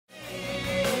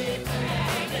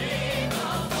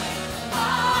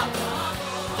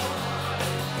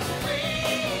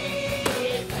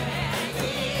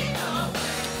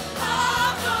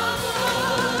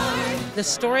The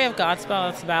story of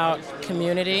Godspell is about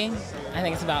community. I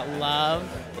think it's about love.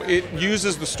 It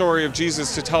uses the story of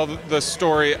Jesus to tell the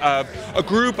story of a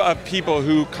group of people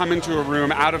who come into a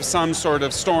room out of some sort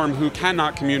of storm who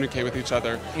cannot communicate with each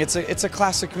other. It's a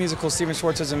classic musical. Steven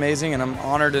Schwartz is amazing, and I'm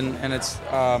honored, and it's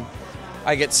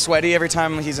I get sweaty every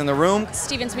time he's in the room.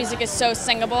 Steven's music is so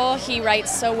singable. He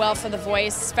writes so well for the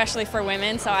voice, especially for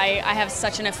women, so I have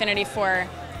such an affinity for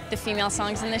the female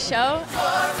songs in this show.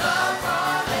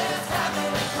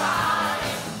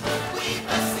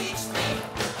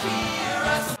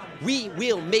 We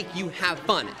will make you have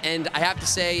fun, and I have to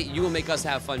say, you will make us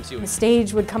have fun too. The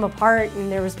stage would come apart,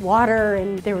 and there was water,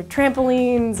 and there were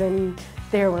trampolines, and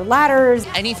there were ladders.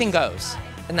 Anything goes.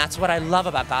 And that's what I love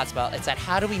about Godspell. It's that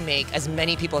how do we make as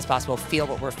many people as possible feel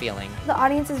what we're feeling. The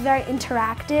audience is very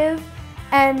interactive,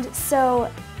 and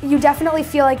so you definitely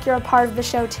feel like you're a part of the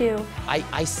show too.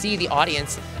 I see the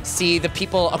audience, see the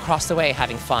people across the way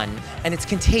having fun, and it's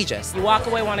contagious. You walk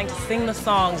away wanting to sing the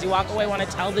songs, you walk away wanting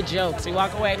to tell the jokes, you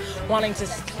walk away wanting to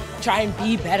try and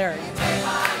be better.